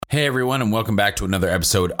Hey everyone, and welcome back to another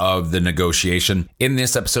episode of The Negotiation. In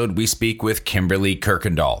this episode, we speak with Kimberly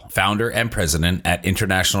Kirkendall, founder and president at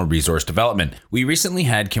International Resource Development. We recently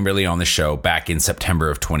had Kimberly on the show back in September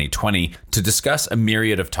of 2020 to discuss a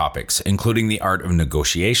myriad of topics, including the art of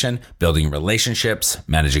negotiation, building relationships,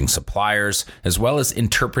 managing suppliers, as well as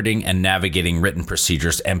interpreting and navigating written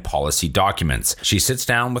procedures and policy documents. She sits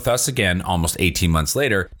down with us again almost 18 months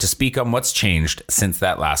later to speak on what's changed since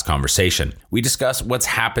that last conversation. We discuss what's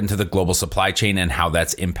happened to the global supply chain and how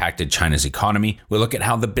that's impacted China's economy. We'll look at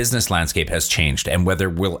how the business landscape has changed and whether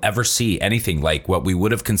we'll ever see anything like what we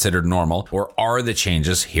would have considered normal, or are the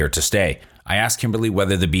changes here to stay. I asked Kimberly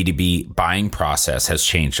whether the B2B buying process has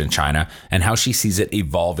changed in China and how she sees it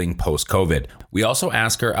evolving post-COVID. We also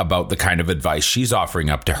ask her about the kind of advice she's offering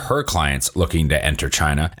up to her clients looking to enter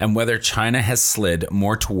China and whether China has slid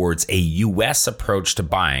more towards a US approach to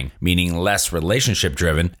buying, meaning less relationship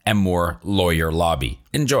driven and more lawyer lobby.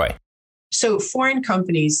 Enjoy. So foreign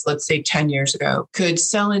companies, let's say 10 years ago, could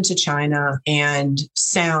sell into China and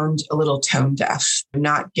sound a little tone deaf,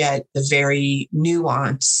 not get the very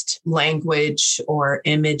nuanced language or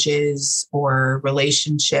images or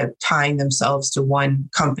relationship tying themselves to one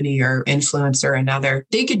company or influencer or another.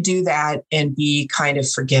 They could do that and be kind of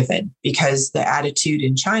forgiven because the attitude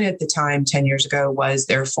in China at the time, 10 years ago, was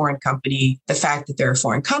they're a foreign company. The fact that they're a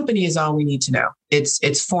foreign company is all we need to know.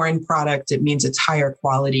 It's foreign product. It means it's higher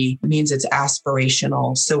quality. It means it's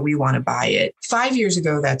aspirational. So we want to buy it. 5 years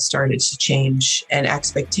ago, that started to change and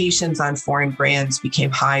expectations on foreign brands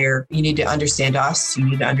became higher. You need to understand us. You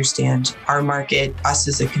need to understand our market, us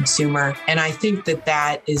as a consumer. And I think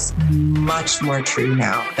that is much more true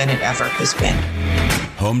now than it ever has been.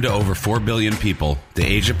 Home to over 4 billion people, the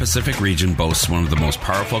Asia-Pacific region boasts one of the most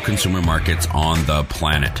powerful consumer markets on the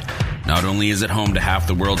planet. Not only is it home to half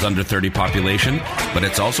the world's under 30 population, but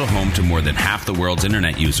it's also home to more than half the world's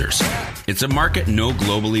internet users. It's a market no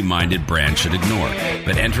globally minded brand should ignore,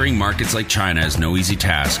 but entering markets like China is no easy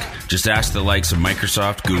task. Just ask the likes of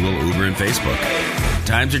Microsoft, Google, Uber, and Facebook.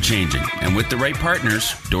 Times are changing, and with the right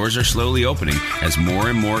partners, doors are slowly opening as more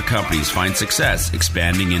and more companies find success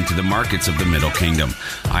expanding into the markets of the Middle Kingdom.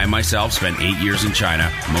 I myself spent 8 years in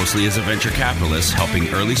China, mostly as a venture capitalist, helping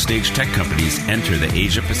early-stage tech companies enter the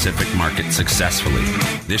Asia-Pacific market successfully.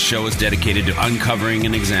 This show is dedicated to uncovering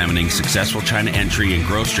and examining successful China entry and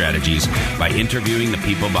growth strategies by interviewing the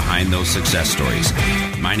people behind those success stories.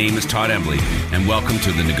 My name is Todd Embley, and welcome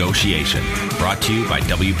to The Negotiation, brought to you by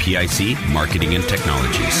WPIC Marketing and Technologies.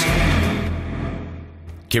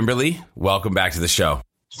 Kimberly, welcome back to the show.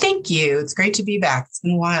 Thank you. It's great to be back. It's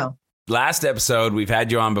been a while. Last episode, we've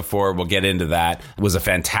had you on before. We'll get into that. It was a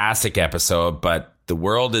fantastic episode, but the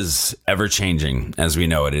world is ever changing as we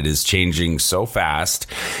know it. It is changing so fast.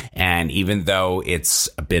 And even though it's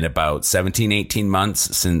been about 17, 18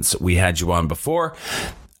 months since we had you on before,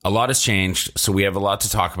 a lot has changed. So we have a lot to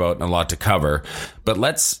talk about and a lot to cover. But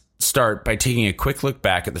let's start by taking a quick look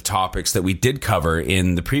back at the topics that we did cover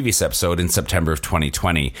in the previous episode in September of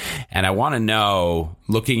 2020. And I want to know,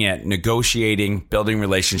 looking at negotiating, building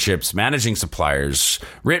relationships, managing suppliers,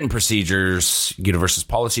 written procedures, versus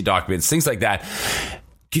policy documents, things like that.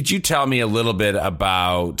 Could you tell me a little bit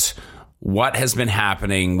about what has been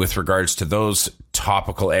happening with regards to those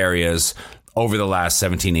topical areas over the last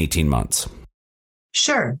 17, 18 months?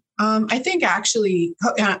 Sure. I think actually,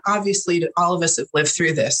 obviously, all of us have lived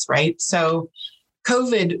through this, right? So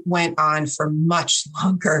COVID went on for much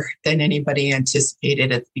longer than anybody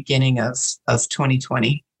anticipated at the beginning of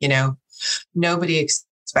 2020. Nobody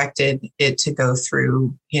expected it to go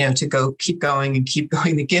through, to keep going and keep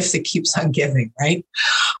going, the gift that keeps on giving, right?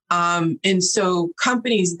 And so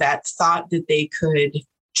companies that thought that they could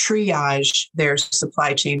triage their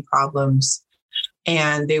supply chain problems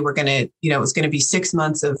and they were going to, it was going to be 6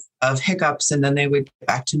 months of hiccups and then they would get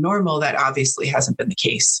back to normal. That obviously hasn't been the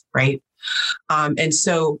case, right? And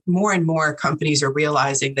so more and more companies are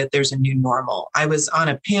realizing that there's a new normal. I was on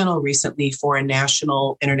a panel recently for a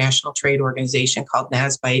international trade organization called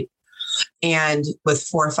NASBITE, and with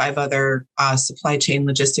 4 or 5 other supply chain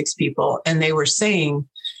logistics people. And they were saying,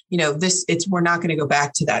 we're not going to go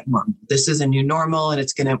back to that normal. This is a new normal, and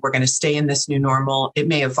we're going to stay in this new normal. It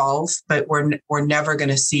may evolve, but we're never going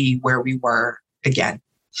to see where we were again.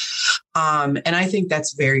 And I think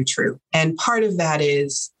that's very true. And part of that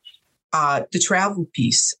is the travel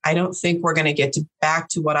piece. I don't think we're going to get back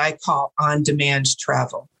to what I call on-demand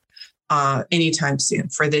travel anytime soon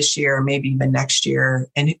for this year, maybe even next year.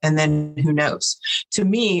 And then who knows? To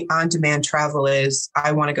me, on-demand travel is,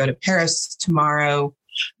 I want to go to Paris tomorrow.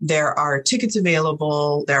 There are tickets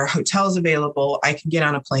available. There are hotels available. I can get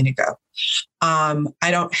on a plane and go.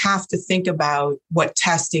 I don't have to think about what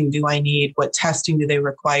testing do I need? What testing do they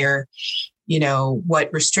require?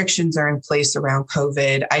 What restrictions are in place around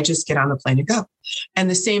COVID. I just get on the plane and go. And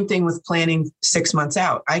the same thing with planning 6 months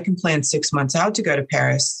out. I can plan 6 months out to go to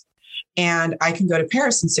Paris, and I can go to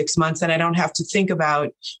Paris in 6 months, and I don't have to think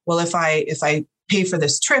about, well, if I pay for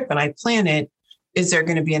this trip and I plan it, is there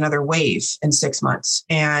going to be another wave in 6 months?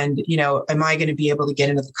 And, am I going to be able to get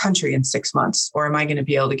into the country in 6 months? Or am I going to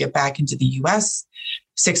be able to get back into the US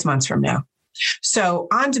 6 months from now? So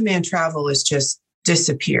on-demand travel has just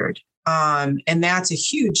disappeared. And that's a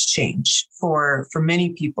huge change for many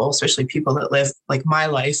people, especially people that live like my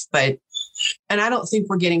life. And I don't think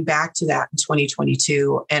we're getting back to that in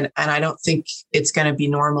 2022. And I don't think it's going to be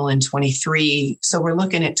normal in 23. So we're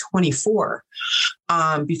looking at 24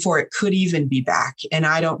 before it could even be back. And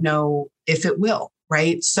I don't know if it will.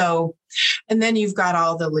 Right. So, and then you've got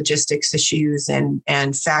all the logistics issues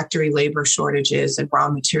and factory labor shortages and raw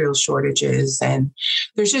material shortages. And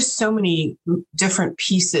there's just so many different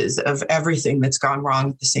pieces of everything that's gone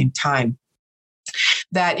wrong at the same time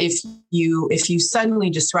that if you suddenly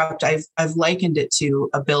disrupt, I've likened it to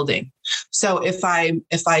a building. So if I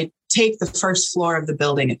take the first floor of the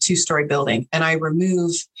building, a 2-story building, and I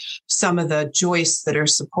remove some of the joists that are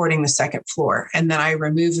supporting the second floor, and then I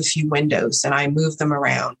remove a few windows and I move them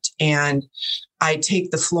around, and I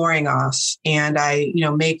take the flooring off, and I,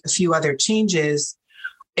 make a few other changes.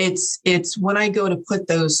 It's when I go to put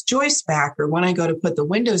those joists back, or when I go to put the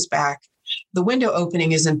windows back, the window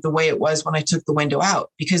opening isn't the way it was when I took the window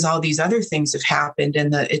out, because all these other things have happened,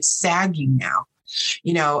 and it's sagging now.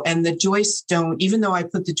 And the joists don't, even though I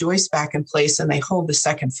put the joists back in place and they hold the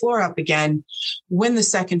second floor up again, when the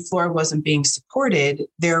second floor wasn't being supported,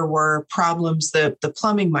 there were problems. The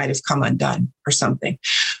plumbing might have come undone or something.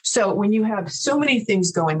 So when you have so many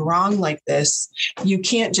things going wrong like this, you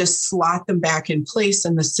can't just slot them back in place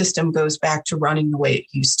and the system goes back to running the way it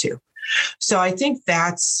used to. So I think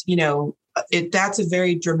that's, that's a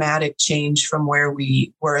very dramatic change from where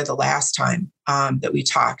we were the last time that we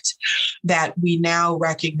talked, that we now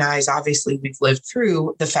recognize, obviously we've lived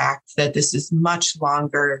through the fact that this is much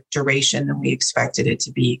longer duration than we expected it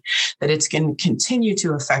to be, that it's going to continue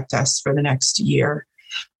to affect us for the next year.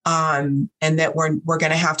 And that we're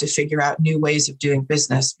going to have to figure out new ways of doing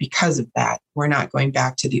business because of that. We're not going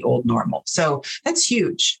back to the old normal. So that's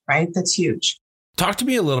huge, right? That's huge. Talk to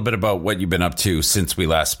me a little bit about what you've been up to since we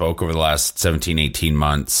last spoke over the last 17, 18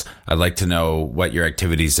 months. I'd like to know what your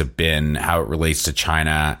activities have been, how it relates to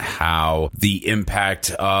China, how the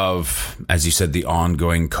impact of, as you said, the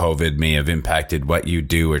ongoing COVID may have impacted what you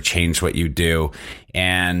do or changed what you do,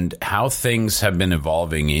 and how things have been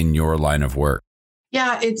evolving in your line of work.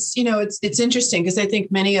 Yeah, it's interesting because I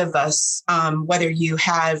think many of us, whether you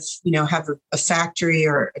have a factory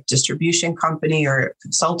or a distribution company or a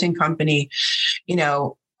consulting company,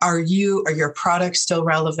 are your products still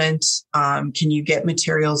relevant? Can you get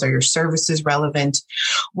materials? Are your services relevant?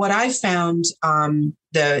 What I found,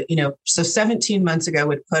 so 17 months ago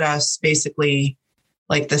would put us basically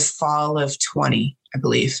like the fall of 20, I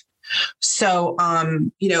believe. So,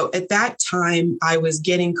 at that time, I was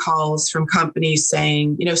getting calls from companies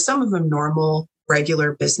saying, some of them normal,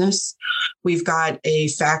 regular business. We've got a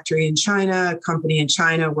factory in China, a company in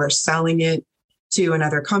China. We're selling it to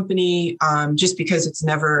another company just because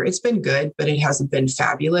it's been good, but it hasn't been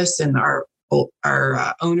fabulous. And our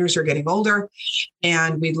owners are getting older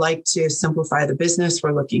and we'd like to simplify the business.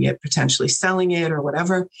 We're looking at potentially selling it or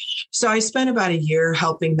whatever. So I spent about a year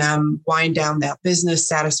helping them wind down that business,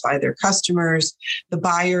 satisfy their customers. The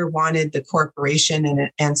buyer wanted the corporation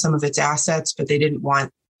and some of its assets, but they didn't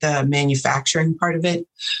want the manufacturing part of it.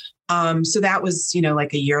 So that was,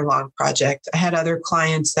 like a year-long project. I had other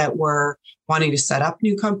clients that were wanting to set up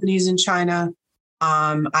new companies in China.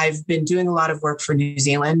 I've been doing a lot of work for New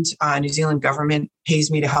Zealand. New Zealand government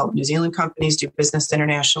pays me to help New Zealand companies do business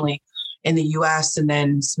internationally in the US and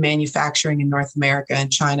then manufacturing in North America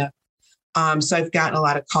and China. So I've gotten a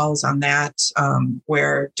lot of calls on that,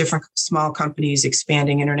 where different small companies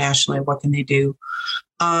expanding internationally, what can they do?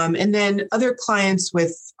 And then other clients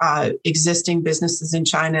with existing businesses in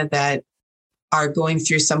China that are going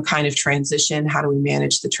through some kind of transition. How do we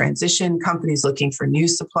manage the transition? Companies looking for new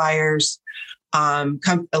suppliers. A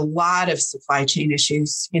lot of supply chain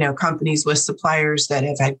issues, companies with suppliers that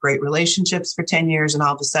have had great relationships for 10 years and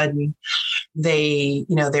all of a sudden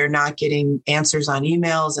they're not getting answers on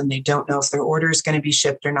emails and they don't know if their order is going to be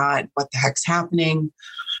shipped or not, what the heck's happening.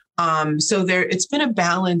 So it's been a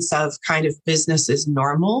balance of kind of business as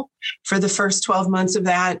normal for the first 12 months of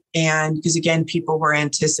that. And because again, people were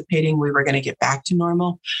anticipating we were going to get back to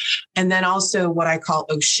normal. And then also what I call,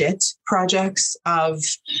 oh shit projects of,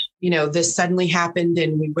 this suddenly happened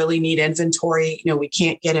and we really need inventory. We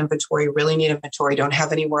can't get inventory, really need inventory, don't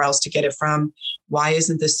have anywhere else to get it from. Why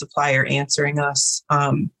isn't this supplier answering us?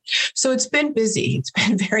 So it's been busy. It's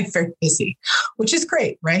been very, very busy, which is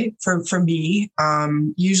great, right? For me,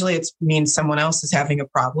 usually it means someone else is having a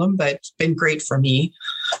problem, but it's been great for me.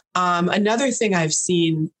 Another thing I've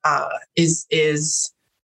seen is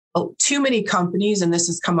too many companies, and this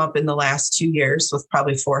has come up in the last 2 years with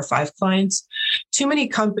probably 4 or 5 clients, too many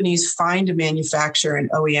companies find a manufacturer, an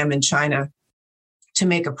OEM in China to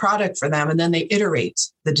make a product for them. And then they iterate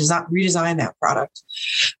the design, redesign that product,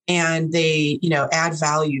 and they, add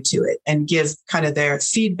value to it and give kind of their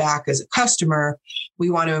feedback as a customer. We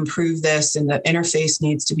want to improve this and the interface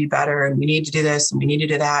needs to be better and we need to do this and we need to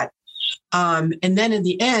do that. And then in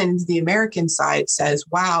the end, the American side says,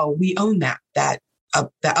 wow, we own the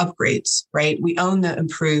upgrades, right? We own the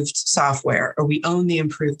improved software, or we own the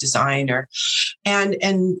improved design,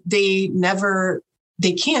 and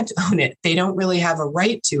they can't own it. They don't really have a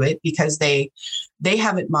right to it because they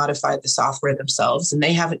haven't modified the software themselves and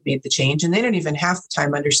they haven't made the change, and they don't even half the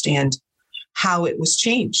time understand how it was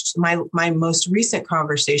changed. My most recent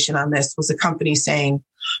conversation on this was a company saying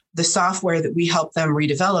the software that we help them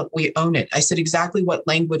redevelop, we own it. I said, exactly what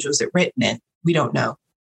language was it written in? We don't know.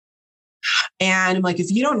 And I'm like,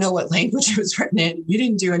 if you don't know what language it was written in, you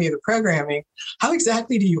didn't do any of the programming, how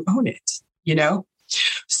exactly do you own it?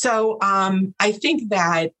 So I think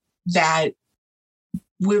that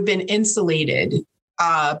we've been insulated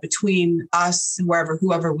between us,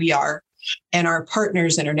 whoever we are, and our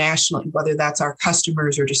partners internationally, whether that's our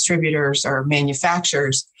customers or distributors or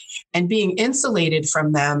manufacturers, and being insulated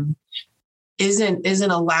from them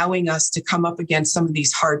isn't allowing us to come up against some of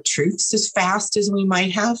these hard truths as fast as we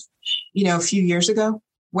might have, a few years ago,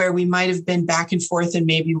 where we might have been back and forth and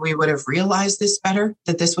maybe we would have realized this better,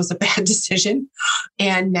 that this was a bad decision.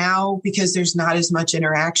 And now, because there's not as much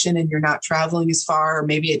interaction and you're not traveling as far, or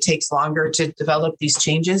maybe it takes longer to develop these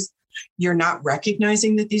changes, you're not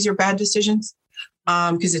recognizing that these are bad decisions,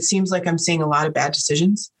 because it seems like I'm seeing a lot of bad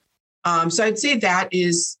decisions. So I'd say that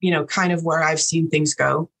is, kind of where I've seen things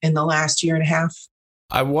go in the last year and a half.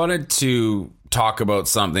 I wanted to talk about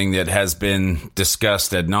something that has been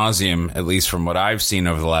discussed ad nauseum, at least from what I've seen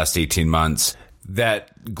over the last 18 months,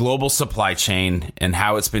 that global supply chain and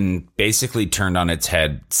how it's been basically turned on its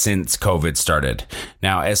head since COVID started.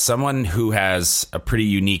 Now, as someone who has a pretty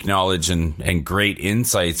unique knowledge and great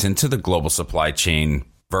insights into the global supply chain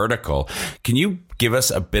vertical, can you give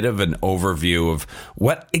us a bit of an overview of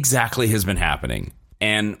what exactly has been happening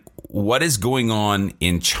and what is going on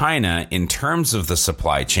in China in terms of the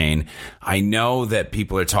supply chain? I know that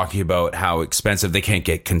people are talking about how expensive they can't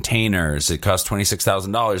get containers. It costs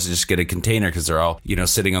 $26,000 to just get a container because they're all,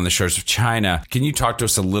 sitting on the shores of China. Can you talk to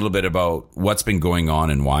us a little bit about what's been going on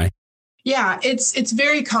and why? Yeah, it's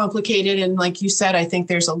very complicated. And like you said, I think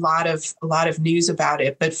there's a lot of news about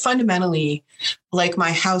it. But fundamentally, like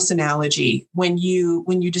my house analogy, when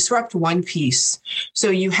you disrupt one piece,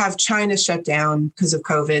 so you have China shut down because of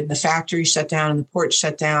COVID, the factory shut down and the port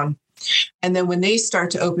shut down. And then when they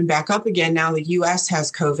start to open back up again, now the US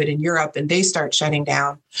has COVID in Europe and they start shutting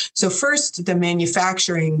down. So first, the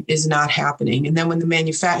manufacturing is not happening. And then when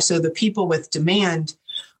so the people with demand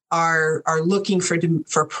are looking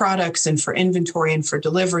for products and for inventory and for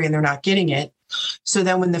delivery, and they're not getting it. So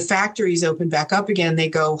then when the factories open back up again, they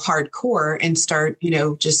go hardcore and start,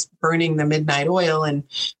 just burning the midnight oil and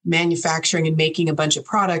manufacturing and making a bunch of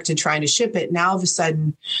product and trying to ship it. Now, all of a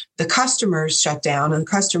sudden, the customers shut down and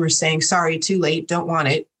the customers saying, sorry, too late, don't want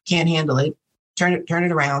it, can't handle it. Turn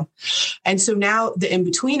it around. And so now the in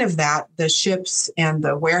between of that, the ships and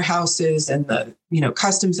the warehouses and the,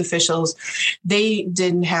 customs officials, they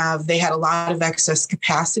had a lot of excess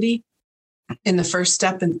capacity in the first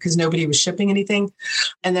step, and because nobody was shipping anything.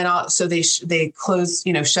 And then also they closed,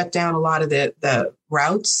 shut down a lot of the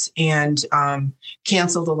routes and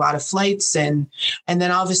canceled a lot of flights. And then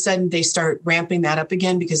all of a sudden they start ramping that up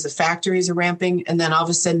again because the factories are ramping. And then all of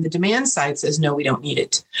a sudden the demand side says, no, we don't need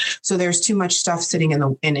it. So there's too much stuff sitting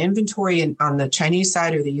in inventory and on the Chinese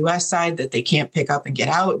side or the US side that they can't pick up and get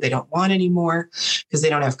out. They don't want anymore because they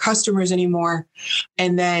don't have customers anymore.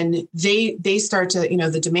 And then they start to,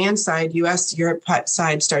 the demand side, US, Europe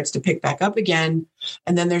side starts to pick back up again.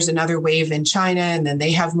 And then there's another wave in China, and then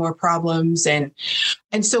they have more problems. And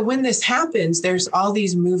so when this happens, there's all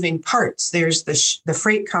these moving parts. There's the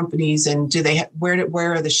freight companies, and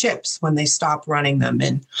where are the ships when they stop running them?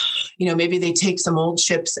 And, maybe they take some old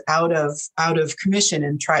ships out of commission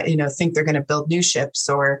and try, think they're going to build new ships,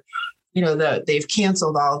 or they've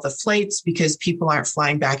canceled all the flights because people aren't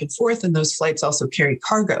flying back and forth. And those flights also carry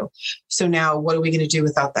cargo. So now what are we going to do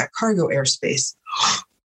without that cargo airspace?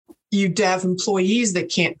 You have employees that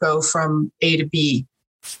can't go from A to B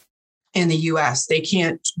in the US. They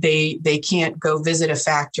can't go visit a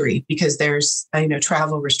factory because there's,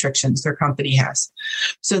 travel restrictions their company has.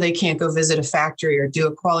 So they can't go visit a factory or do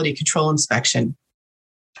a quality control inspection.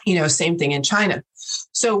 Same thing in China.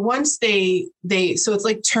 So once so it's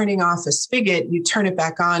like turning off a spigot, you turn it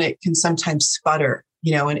back on, it can sometimes sputter,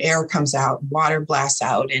 and air comes out, water blasts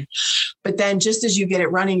out. But then just as you get it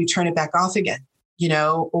running, you turn it back off again,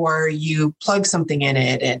 or you plug something in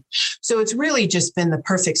it. And so it's really just been the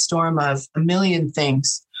perfect storm of a million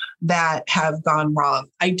things that have gone wrong.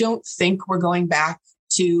 I don't think we're going back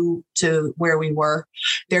to where we were.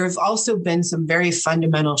 There have also been some very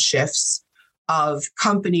fundamental shifts of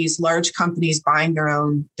large companies buying their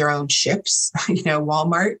own ships,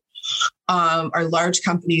 Walmart, are large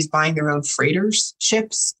companies buying their own freighters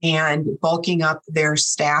ships and bulking up their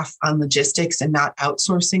staff on logistics and not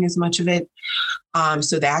outsourcing as much of it.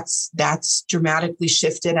 So that's dramatically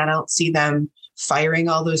shifted. I don't see them firing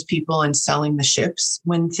all those people and selling the ships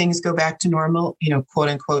when things go back to normal, quote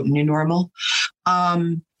unquote, new normal.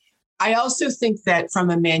 I also think that from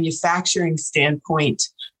a manufacturing standpoint,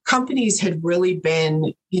 companies had really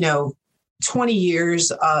been, 20 years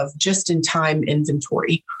of just-in-time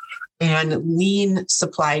inventory and lean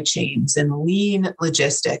supply chains and lean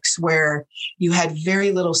logistics where you had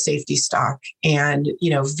very little safety stock and,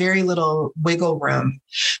 very little wiggle room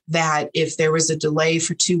that if there was a delay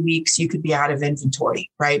for 2 weeks, you could be out of inventory,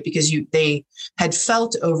 right? Because they had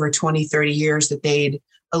felt over 20, 30 years that they'd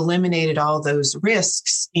eliminated all those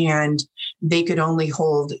risks and they could only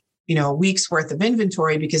hold a week's worth of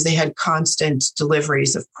inventory because they had constant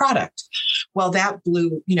deliveries of product. Well, that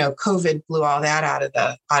blew, COVID blew all that out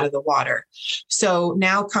of the water. So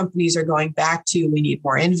now companies are going back to, we need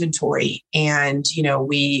more inventory and,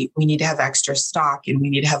 we need to have extra stock and we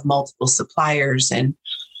need to have multiple suppliers. And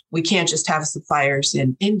we can't just have suppliers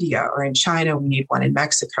in India or in China. We need one in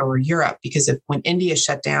Mexico or Europe because when India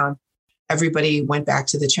shut down, everybody went back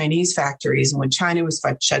to the Chinese factories. And when China was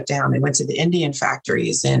shut down, they went to the Indian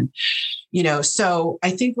factories. And, so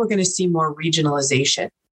I think we're going to see more regionalization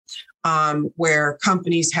where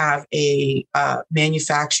companies have a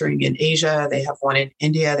manufacturing in Asia, they have one in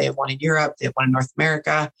India, they have one in Europe, they have one in North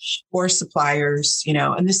America, or suppliers,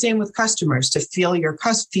 and the same with customers to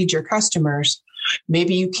feed your customers.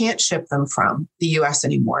 Maybe you can't ship them from the US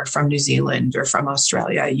anymore, from New Zealand or from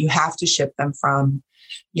Australia. You have to ship them from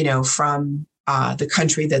the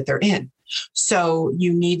country that they're in. So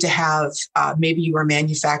you need to have, maybe you are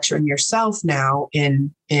manufacturing yourself now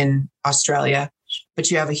in Australia, but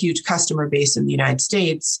you have a huge customer base in the United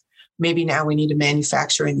States. Maybe now we need to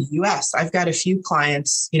manufacture in the US. I've got a few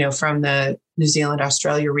clients, from the New Zealand,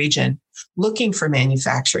 Australia region looking for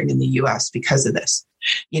manufacturing in the US because of this,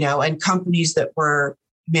 and companies that were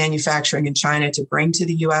manufacturing in China to bring to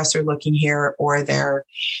the US are looking here, or they're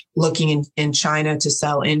looking in China to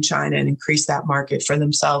sell in China and increase that market for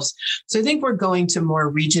themselves. So I think we're going to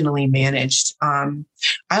more regionally managed. I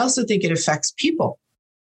also think it affects people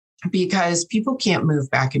because people can't move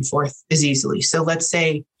back and forth as easily. So let's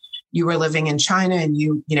say you were living in China and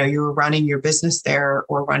you were running your business there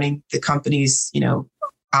or running the company's,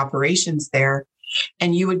 operations there.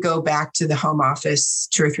 And you would go back to the home office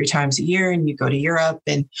 2 or 3 times a year and you go to Europe.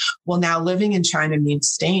 And now living in China means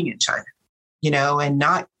staying in China, and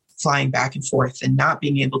not flying back and forth and not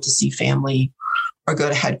being able to see family or go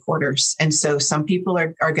to headquarters. And so some people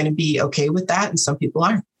are going to be okay with that and some people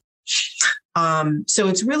aren't. So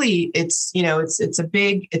it's really, it's a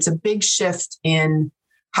big shift in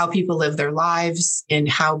how people live their lives, in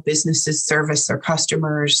how businesses service their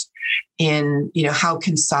customers, in, how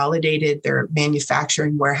consolidated their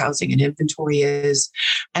manufacturing, warehousing, and inventory is.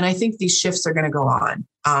 And I think these shifts are going to go on.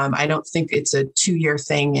 I don't think it's a 2-year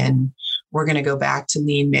thing and we're going to go back to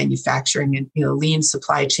lean manufacturing and, lean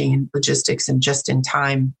supply chain logistics and just in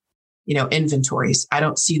time, inventories. I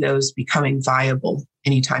don't see those becoming viable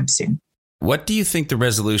anytime soon. What do you think the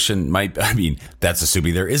resolution might be? I mean, that's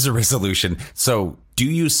assuming there is a resolution. So do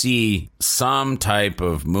you see some type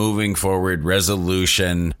of moving forward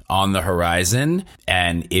resolution on the horizon?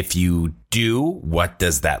 And if you do, what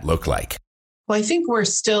does that look like? Well, I think we're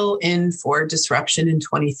still in for disruption in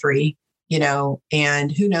 23.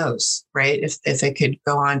 and who knows, right? If it could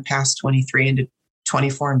go on past 23 into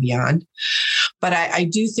 24 and beyond. But I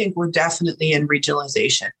do think we're definitely in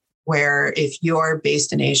regionalization, where if you're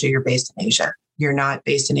based in Asia, you're based in Asia. You're not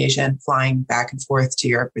based in Asia and flying back and forth to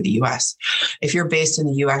Europe or the US. If you're based in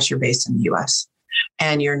the US, you're based in the US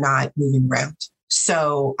and you're not moving around.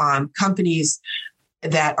 So companies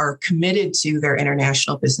that are committed to their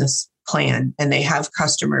international business plan and they have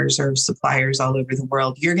customers or suppliers all over the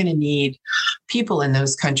world, you're going to need people in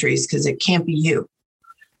those countries because it can't be you.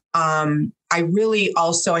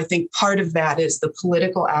 I think part of that is the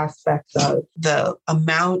political aspect of the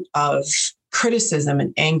amount of criticism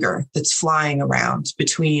and anger that's flying around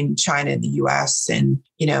between China and the US and,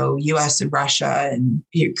 US and Russia and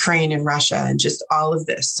Ukraine and Russia and just all of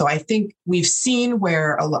this. So I think we've seen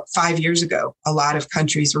where 5 years ago, a lot of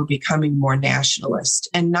countries were becoming more nationalist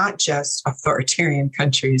and not just authoritarian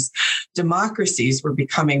countries. Democracies were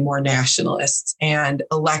becoming more nationalists and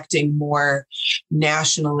electing more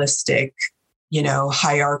nationalistic,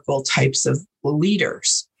 hierarchical types of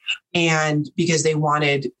leaders. And because they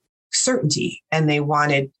wanted certainty and they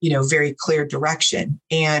wanted, very clear direction.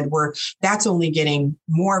 And that's only getting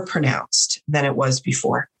more pronounced than it was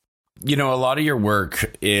before. A lot of your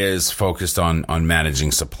work is focused on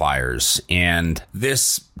managing suppliers. And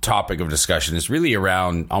this topic of discussion is really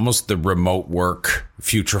around almost the remote work,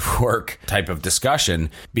 future work type of discussion,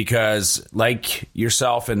 because like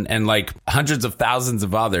yourself and like hundreds of thousands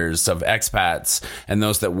of others of expats and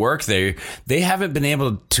those that work there, they haven't been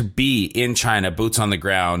able to be in China, boots on the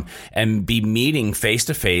ground, and be meeting face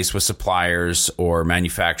to face with suppliers or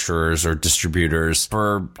manufacturers or distributors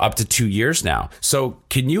for up to 2 years now. So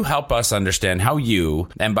can you help us understand how you,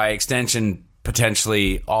 and by extension,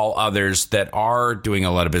 potentially all others that are doing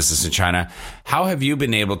a lot of business in China, how have you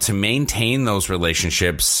been able to maintain those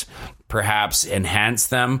relationships, perhaps enhance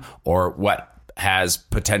them, or what has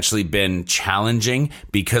potentially been challenging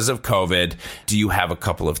because of COVID? Do you have a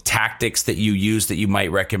couple of tactics that you use that you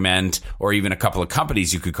might recommend, or even a couple of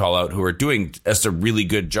companies you could call out who are doing just a really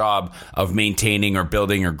good job of maintaining or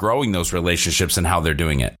building or growing those relationships and how they're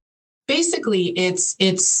doing it? Basically,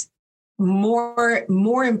 it's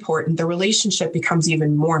more important. The relationship becomes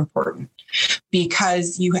even more important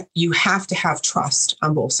because you have to have trust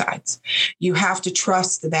on both sides. You have to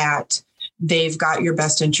trust that they've got your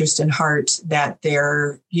best interest in heart, that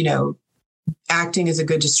they're, acting as a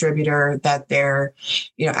good distributor, that they're,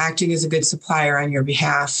 acting as a good supplier on your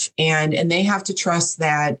behalf. And they have to trust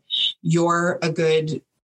that you're a good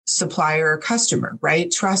supplier or customer,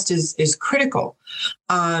 right? Trust is critical.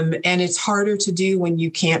 And it's harder to do when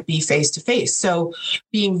you can't be face to face. So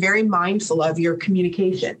being very mindful of your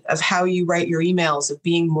communication, of how you write your emails, of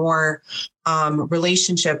being more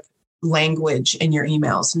relationship language in your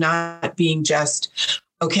emails, not being just,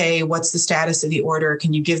 okay, what's the status of the order?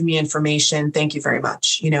 Can you give me information? Thank you very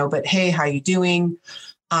much. But hey, how you doing?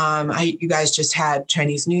 You guys just had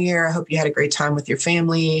Chinese New Year. I hope you had a great time with your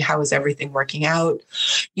family. How is everything working out?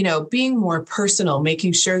 Being more personal,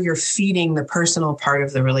 making sure you're feeding the personal part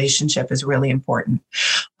of the relationship is really important.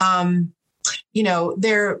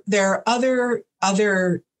 There are other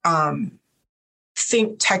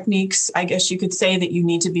think techniques, I guess you could say, that you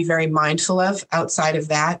need to be very mindful of outside of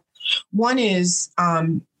that. One is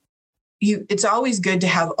it's always good to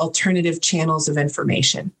have alternative channels of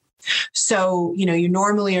information. So, you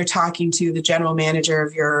normally are talking to the general manager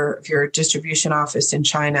of your distribution office in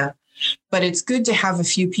China, but it's good to have a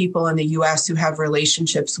few people in the US who have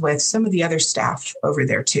relationships with some of the other staff over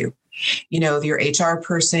there too. Your HR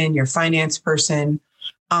person, your finance person,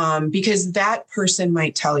 because that person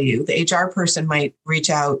might tell you, the HR person might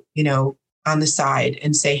reach out, on the side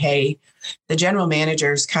and say, hey, the general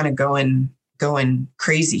manager's kind of going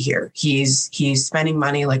crazy here. He's spending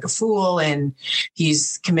money like a fool, and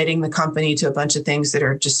he's committing the company to a bunch of things that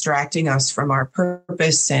are distracting us from our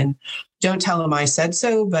purpose. And don't tell him I said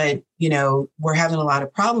so, but we're having a lot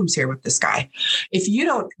of problems here with this guy.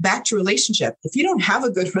 Back to relationship, if you don't have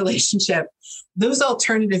a good relationship, those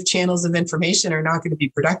alternative channels of information are not going to be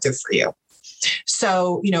productive for you.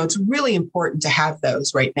 So, it's really important to have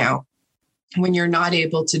those right now, when you're not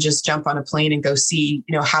able to just jump on a plane and go see,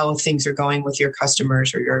 how things are going with your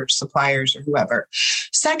customers or your suppliers or whoever.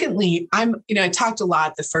 Secondly, I talked a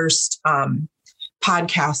lot the first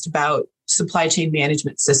podcast about supply chain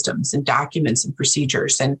management systems and documents and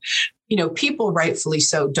procedures. And, people rightfully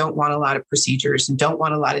so don't want a lot of procedures and don't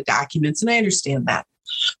want a lot of documents. And I understand that.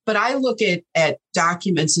 But I look at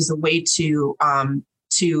documents as a way to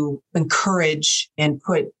encourage and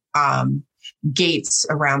put gates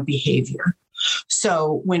around behavior.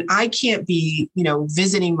 So when I can't be,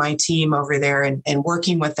 visiting my team over there and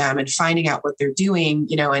working with them and finding out what they're doing,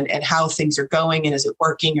 and how things are going, and is it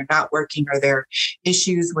working or not working? Are there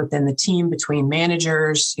issues within the team between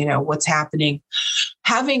managers? What's happening?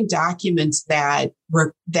 Having documents that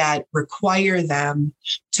require them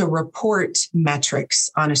to report metrics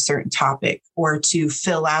on a certain topic, or to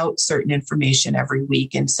fill out certain information every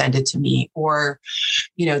week and send it to me, or,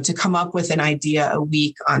 to come up with an idea a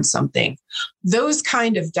week on something. Those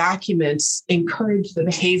kind of documents encourage the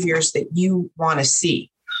behaviors that you want to see.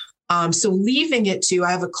 So leaving it to,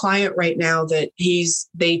 I have a client right now that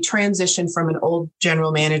they transitioned from an old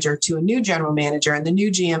general manager to a new general manager, and the new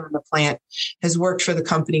GM in the plant has worked for the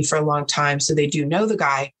company for a long time. So they do know the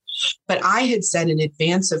guy. But I had said in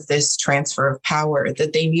advance of this transfer of power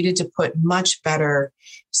that they needed to put much better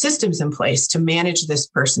systems in place to manage this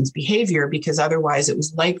person's behavior, because otherwise it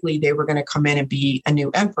was likely they were going to come in and be a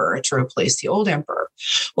new emperor to replace the old emperor.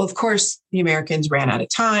 Well, of course, the Americans ran out of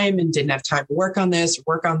time and didn't have time to work on this,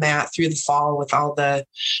 work on that through the fall with all the,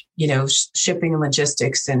 shipping and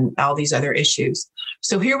logistics and all these other issues.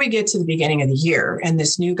 So here we get to the beginning of the year, and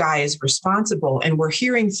this new guy is responsible, and we're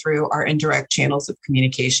hearing through our indirect channels of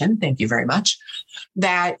communication, thank you very much,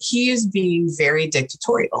 that he is being very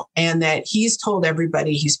dictatorial, and that he's told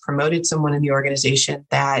everybody he's promoted someone in the organization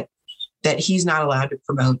that he's not allowed to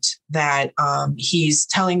promote, that he's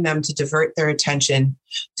telling them to divert their attention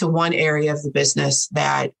to one area of the business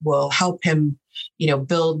that will help him,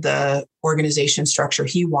 build the organization structure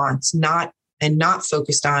he wants, not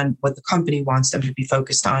focused on what the company wants them to be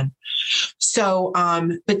focused on. So,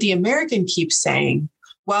 but the American keeps saying,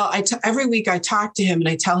 well, every week I talk to him and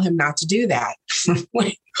I tell him not to do that.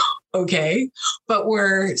 Okay, but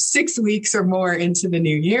we're 6 weeks or more into the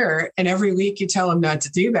new year, and every week you tell him not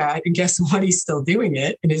to do that. And guess what? He's still doing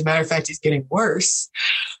it. And as a matter of fact, he's getting worse.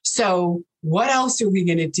 So what else are we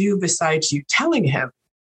going to do besides you telling him?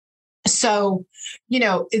 So,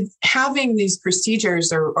 having these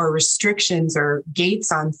procedures or restrictions or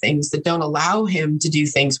gates on things that don't allow him to do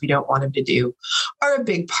things we don't want him to do are a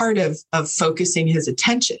big part of focusing his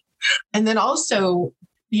attention. And then also,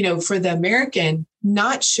 for the American,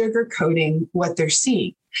 not sugarcoating what they're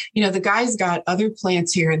seeing. The guy's got other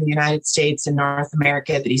plants here in the United States and North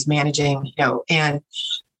America that he's managing, and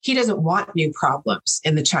he doesn't want new problems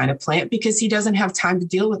in the China plant because he doesn't have time to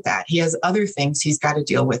deal with that. He has other things he's got to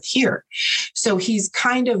deal with here. So he's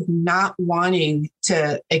kind of not wanting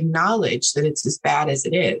to acknowledge that it's as bad as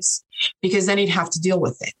it is, because then he'd have to deal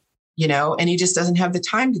with it, and he just doesn't have the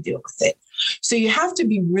time to deal with it. So you have to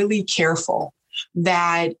be really careful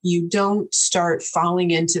that you don't start falling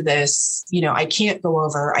into this, I can't go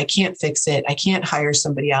over, I can't fix it, I can't hire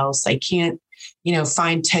somebody else, I can't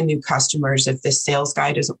find 10 new customers if this sales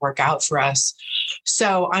guy doesn't work out for us.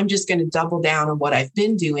 So I'm just going to double down on what I've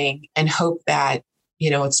been doing and hope that,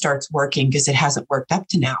 it starts working, because it hasn't worked up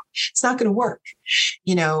to now. It's not going to work.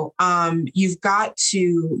 You've got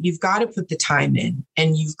to put the time in,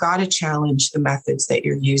 and you've got to challenge the methods that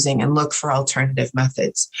you're using and look for alternative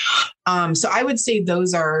methods. So I would say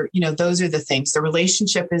those are the things. The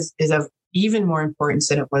relationship is of even more importance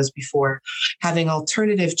than it was before. Having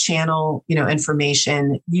alternative channel,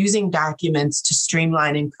 information, using documents to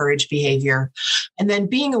streamline, encourage behavior, and then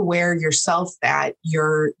being aware yourself that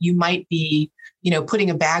you might be, putting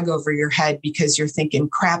a bag over your head because you're thinking,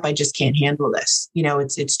 crap, I just can't handle this.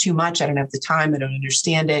 It's too much. I don't have the time. I don't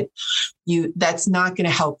understand it. That's not going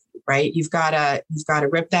to help, right? You've got to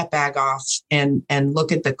rip that bag off and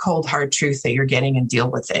look at the cold, hard truth that you're getting and deal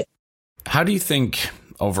with it. How do you think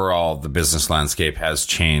overall the business landscape has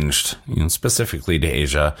changed, specifically to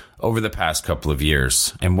Asia, over the past couple of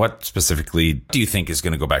years? And what specifically do you think is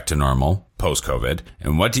going to go back to normal post-COVID?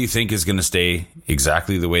 And what do you think is going to stay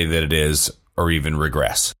exactly the way that it is, or even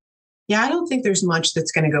regress? Yeah, I don't think there's much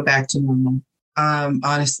that's going to go back to normal.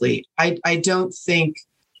 Honestly, I don't think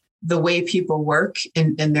the way people work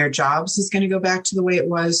in their jobs is going to go back to the way it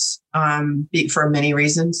was, for many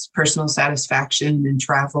reasons, personal satisfaction and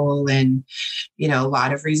travel and, a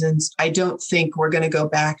lot of reasons. I don't think we're going to go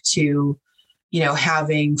back to,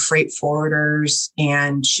 having freight forwarders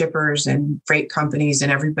and shippers and freight companies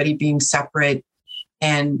and everybody being separate,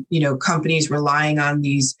 and, companies relying on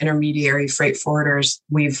these intermediary freight forwarders.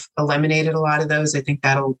 We've eliminated a lot of those. I think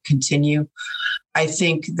that'll continue. I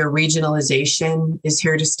think the regionalization is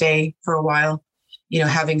here to stay for a while.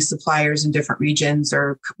 Having suppliers in different regions,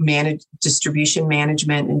 or distribution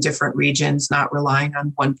management in different regions, not relying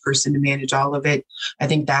on one person to manage all of it. I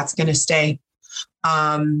think that's going to stay.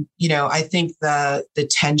 I think the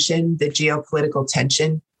tension, the geopolitical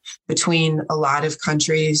tension between a lot of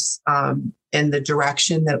countries, and the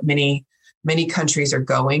direction that many many countries are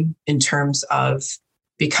going in terms of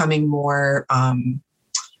becoming more,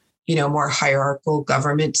 more hierarchical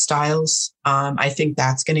government styles. I think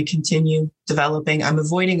that's going to continue developing. I'm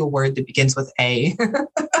avoiding a word that begins with A.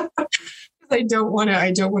 I don't want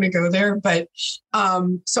to go there, but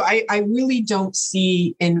so I really don't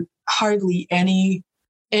see in hardly any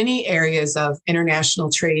areas of international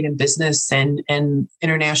trade and business and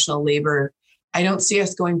international labor. I don't see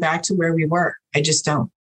us going back to where we were. I just don't.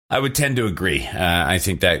 I would tend to agree. I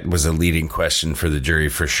think that was a leading question for the jury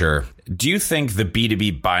for sure. Do you think the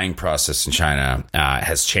B2B buying process in China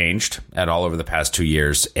has changed at all over the past 2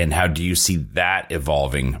 years? And how do you see that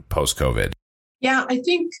evolving post-COVID? Yeah, I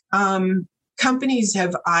think companies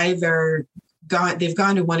have either gone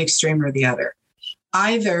to one extreme or the other.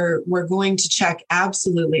 Either we're going to check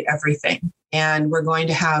absolutely everything and we're going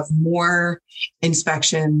to have more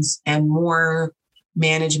inspections and more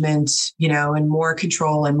management, and more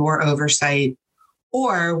control and more oversight,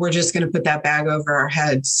 or we're just going to put that bag over our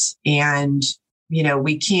heads and,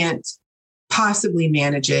 we can't possibly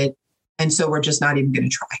manage it. And so we're just not even going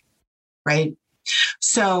to try. Right.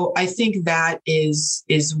 So I think that is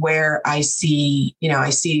where I see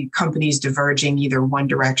companies diverging either one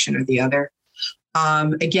direction or the other.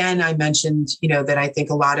 Again, I mentioned, that I think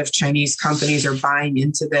a lot of Chinese companies are buying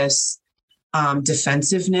into this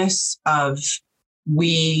defensiveness of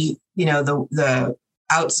the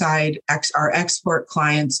outside our export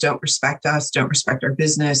clients don't respect us, don't respect our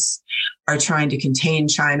business, are trying to contain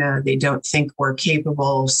China. They don't think we're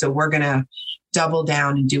capable. So we're going to double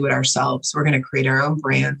down and do it ourselves. We're going to create our own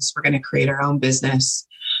brands. We're going to create our own business.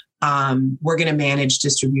 We're going to manage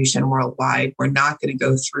distribution worldwide. We're not going to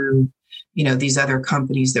go through, these other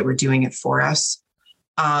companies that were doing it for us.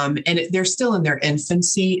 And they're still in their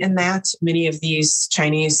infancy in that. Many of these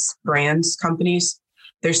Chinese brands companies,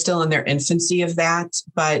 they're still in their infancy of that,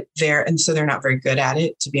 but they're not very good at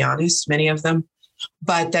it, to be honest, many of them.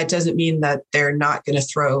 But that doesn't mean that they're not going to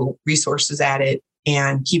throw resources at it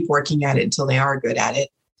and keep working at it until they are good at it.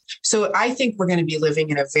 So I think we're going to be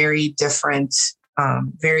living in a very different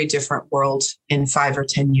world in 5 or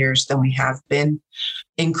 10 years than we have been,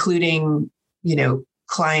 including,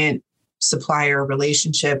 client supplier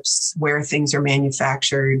relationships, where things are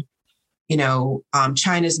manufactured.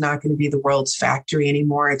 China's not going to be the world's factory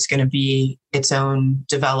anymore. It's going to be its own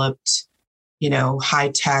developed,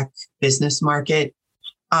 high-tech business market.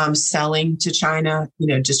 Selling to China,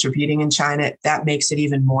 distributing in China, that makes it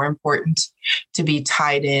even more important to be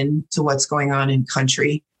tied in to what's going on in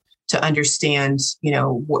country, to understand,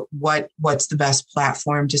 what's the best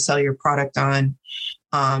platform to sell your product on.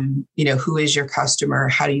 Who is your customer?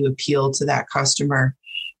 How do you appeal to that customer?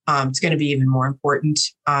 It's going to be even more important.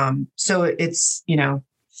 So it's,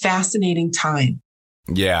 fascinating time.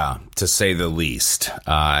 Yeah, to say the least.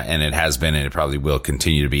 And it has been, and it probably will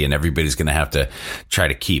continue to be, and everybody's going to have to try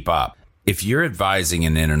to keep up. If you're advising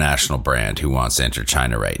an international brand who wants to enter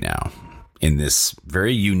China right now, in this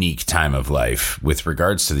very unique time of life with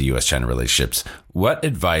regards to the U.S.-China relationships, what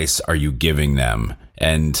advice are you giving them?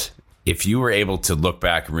 And if you were able to look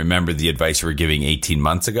back and remember the advice you were giving 18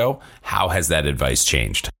 months ago, how has that advice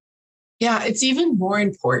changed? Yeah, it's even more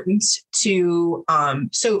important to,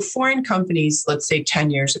 so foreign companies, let's say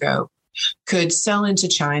 10 years ago, could sell into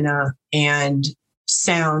China and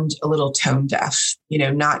sound a little tone deaf,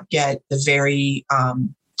 not get the very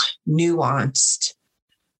nuanced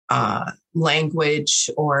language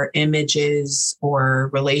or images or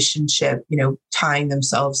relationship, tying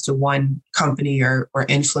themselves to one company or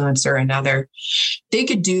influencer or another. They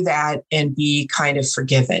could do that and be kind of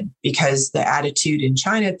forgiven, because the attitude in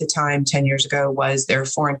China at the time, 10 years ago, was they're a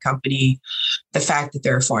foreign company. The fact that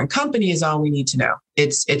they're a foreign company is all we need to know.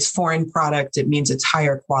 It's foreign product. It means it's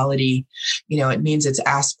higher quality. It means it's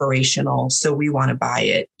aspirational. So we want to buy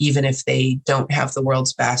it, even if they don't have the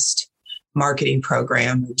world's best marketing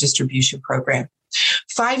program or distribution program.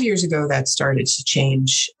 5 years ago, that started to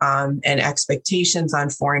change, and expectations on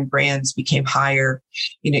foreign brands became higher.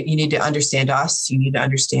 You need to understand us. You need to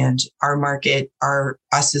understand our market,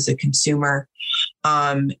 us as a consumer.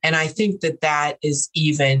 And I think that is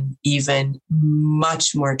even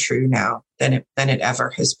much more true now than it ever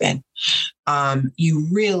has been. You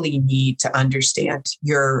really need to understand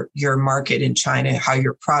your market in China, how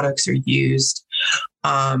your products are used.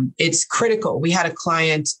 It's critical. We had a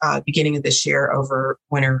client beginning of this year over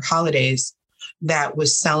winter holidays that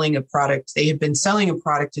was selling a product. They had been selling a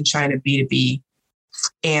product in China B2B,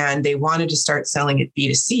 and they wanted to start selling it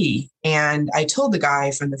B2C. And I told the guy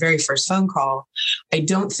from the very first phone call, I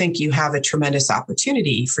don't think you have a tremendous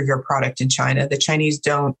opportunity for your product in China. The Chinese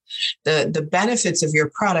don't, the benefits of your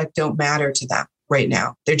product don't matter to them. right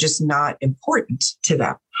now. They're just not important to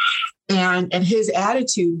them. And his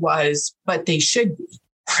attitude was, but they should be,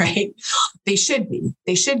 right? They should be.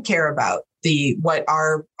 They should care about what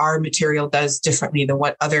our material does differently than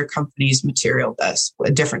what other companies' material does,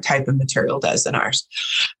 a different type of material does than ours.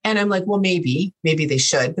 And I'm like, well, maybe they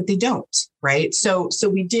should, but they don't, right? So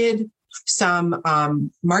we did some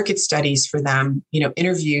market studies for them,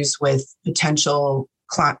 interviews with potential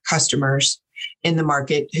customers in the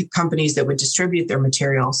market, companies that would distribute their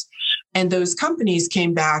materials. And those companies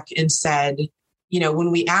came back and said,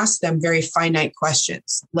 when we asked them very finite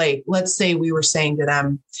questions, like, let's say we were saying to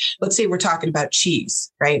them, let's say we're talking about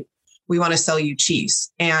cheese, right? We want to sell you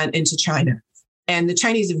cheese and into China. And the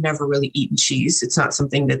Chinese have never really eaten cheese. It's not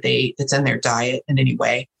something that's in their diet in any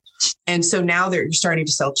way. And so now they're starting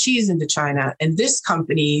to sell cheese into China. And this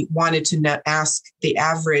company wanted to ask the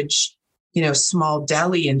average, small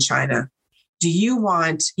deli in China, do you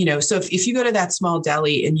want, so if you go to that small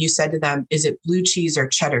deli and you said to them, is it blue cheese or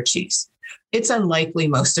cheddar cheese? It's unlikely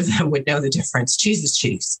most of them would know the difference. Cheese is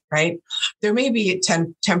cheese, right? There may be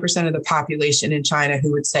 10% of the population in China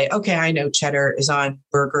who would say, okay, I know cheddar is on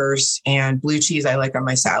burgers and blue cheese I like on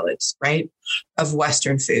my salads, right? Of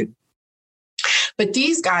Western food. But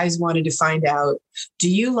these guys wanted to find out, do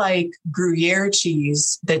you like Gruyere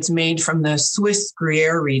cheese that's made from the Swiss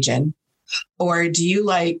Gruyere region? Or do you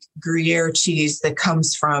like Gruyere cheese that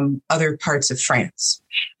comes from other parts of France?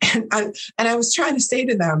 And I was trying to say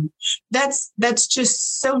to them, that's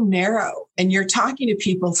just so narrow. And you're talking to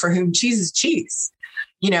people for whom cheese is cheese,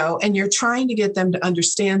 and you're trying to get them to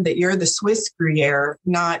understand that you're the Swiss Gruyere,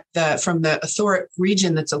 not from the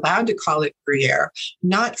region that's allowed to call it Gruyere,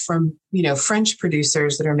 not from, French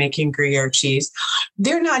producers that are making Gruyere cheese.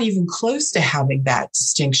 They're not even close to having that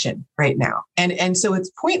distinction right now. And so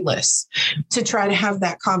it's pointless to try to have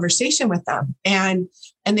that conversation with them. And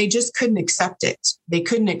they just couldn't accept it. They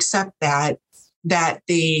couldn't accept that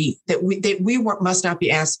we must not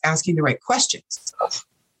be asking the right questions.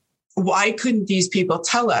 Why couldn't these people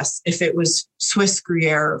tell us if it was Swiss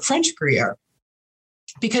Gruyere or French Gruyere?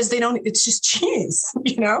 Because it's just cheese,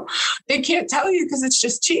 they can't tell you because it's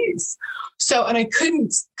just cheese. So, and I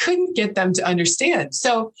couldn't get them to understand.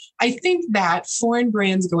 So I think that foreign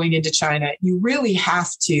brands going into China, you really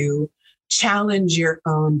have to challenge your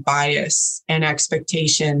own bias and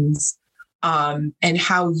expectations, and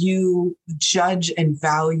how you judge and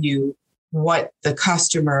value what the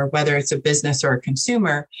customer, whether it's a business or a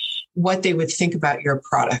consumer, what they would think about your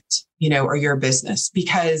product, or your business,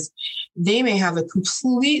 because they may have a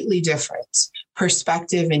completely different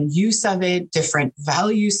perspective and use of it, different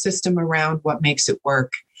value system around what makes it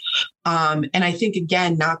work. And I think,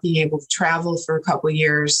 again, not being able to travel for a couple of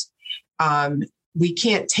years, we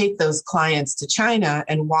can't take those clients to China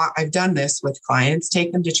and walk. I've done this with clients,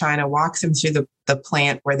 take them to China, walk them through the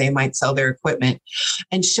plant where they might sell their equipment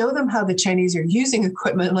and show them how the Chinese are using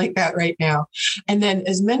equipment like that right now. And then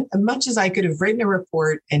as much as I could have written a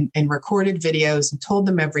report and recorded videos and told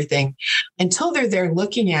them everything, until they're there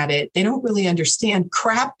looking at it, they don't really understand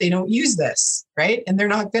crap. They don't use this, right? And they're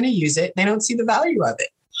not going to use it. They don't see the value of it.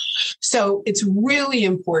 So it's really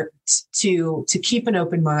important to keep an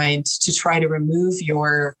open mind, to try to remove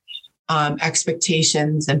your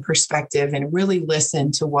expectations and perspective, and really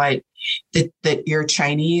listen to what that your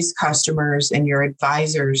Chinese customers and your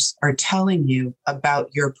advisors are telling you about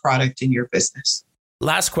your product and your business.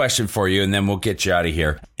 Last question for you, and then we'll get you out of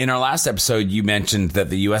here. In our last episode, you mentioned that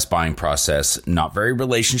the U.S. buying process, not very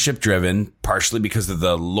relationship driven, partially because of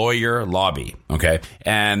the lawyer lobby. Okay.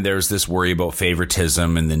 And there's this worry about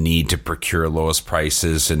favoritism and the need to procure lowest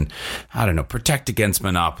prices and, protect against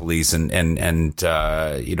monopolies and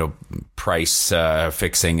price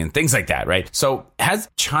fixing and things like that. Right. So has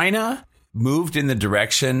China moved in the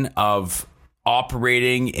direction of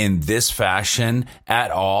operating in this fashion at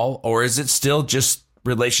all? Or is it still just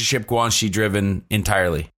relationship guanxi driven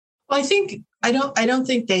entirely? Well, I don't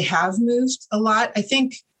think they have moved a lot. I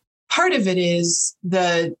think part of it is in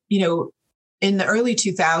the early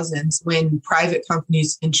 2000s, when private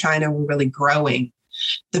companies in China were really growing,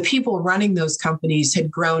 the people running those companies had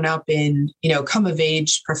grown up in, come of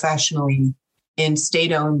age professionally in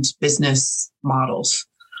state-owned business models.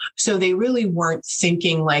 So they really weren't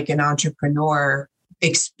thinking like an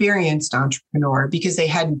experienced entrepreneur, because they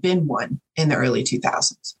hadn't been one in the early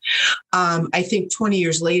 2000s. I think 20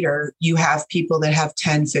 years later, you have people that have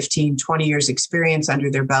 10, 15, 20 years experience under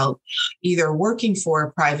their belt, either working for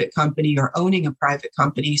a private company or owning a private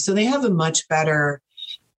company. So they have a much better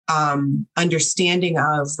understanding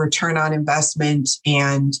of return on investment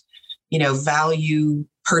and, value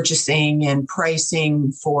purchasing and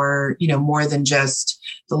pricing for, more than just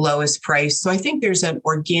the lowest price. So I think there's an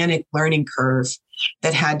organic learning curve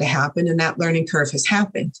that had to happen, and that learning curve has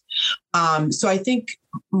happened. So I think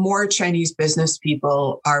more Chinese business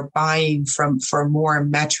people are buying for more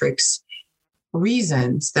metrics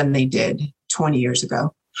reasons than they did 20 years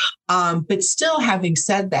ago. But still, having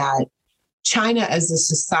said that, China as a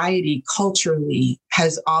society culturally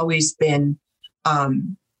has always been,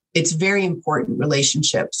 it's very important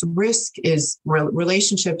relationships. Relationships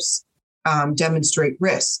demonstrate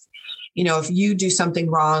risk. If you do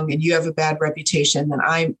something wrong and you have a bad reputation, then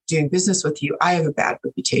I'm doing business with you, I have a bad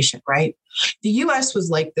reputation, right? The US was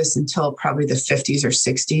like this until probably the 50s or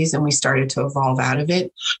 60s, and we started to evolve out of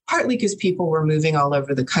it, partly because people were moving all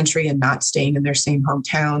over the country and not staying in their same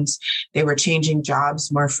hometowns. They were changing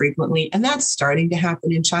jobs more frequently, and that's starting to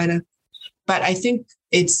happen in China. But I think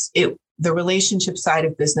the relationship side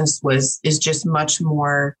of business is just much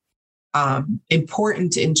more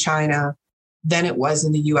important in China than it was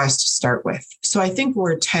in the US to start with. So I think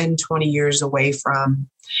we're 10, 20 years away from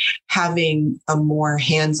having a more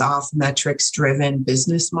hands-off, metrics-driven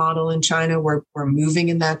business model in China. We're moving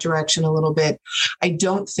in that direction a little bit. I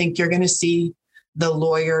don't think you're going to see the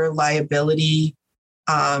lawyer liability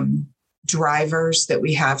drivers that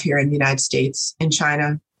we have here in the United States in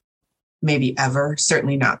China, maybe ever,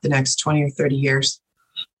 certainly not the next 20 or 30 years.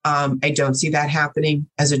 I don't see that happening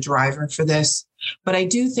as a driver for this. But I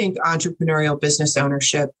do think entrepreneurial business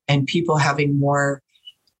ownership and people having more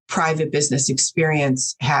private business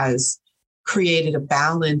experience has created a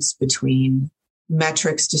balance between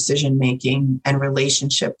metrics decision-making and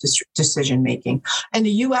relationship decision-making. And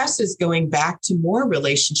the US is going back to more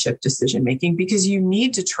relationship decision-making because you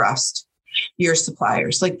need to trust your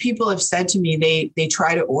suppliers. Like people have said to me, they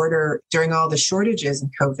try to order during all the shortages in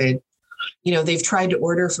COVID. They've tried to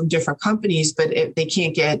order from different companies, but they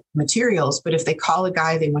can't get materials. But if they call a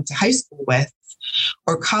guy they went to high school with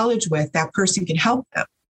or college with, that person can help them,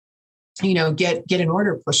 get an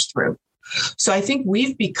order pushed through. So I think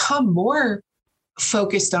we've become more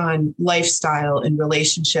focused on lifestyle and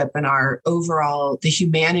relationship and our overall, the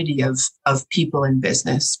humanity of people in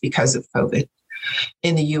business because of COVID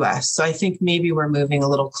in the US. So I think maybe we're moving a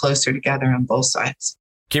little closer together on both sides.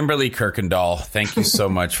 Kimberly Kirkendall, thank you so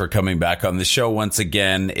much for coming back on the show once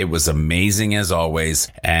again. It was amazing as always,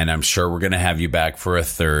 and I'm sure we're going to have you back for a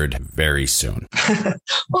third very soon.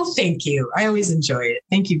 Well, thank you. I always enjoy it.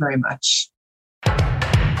 Thank you very much.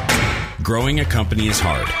 Growing a company is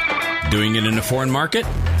hard. Doing it in a foreign market?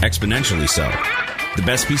 Exponentially so. The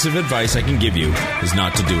best piece of advice I can give you is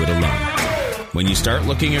not to do it alone. When you start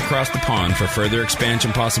looking across the pond for further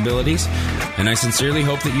expansion possibilities, and I sincerely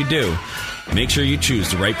hope that you do, make sure you choose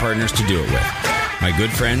the right partners to do it with. My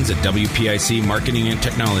good friends at WPIC Marketing and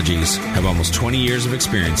Technologies have almost 20 years of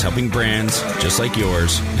experience helping brands just like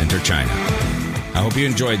yours enter China. I hope you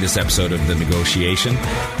enjoyed this episode of The Negotiation,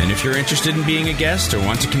 and if you're interested in being a guest or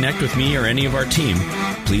want to connect with me or any of our team,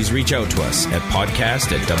 please reach out to us at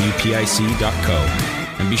podcast@wpic.co.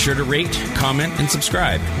 And be sure to rate, comment, and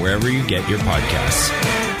subscribe wherever you get your podcasts.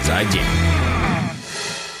 再见。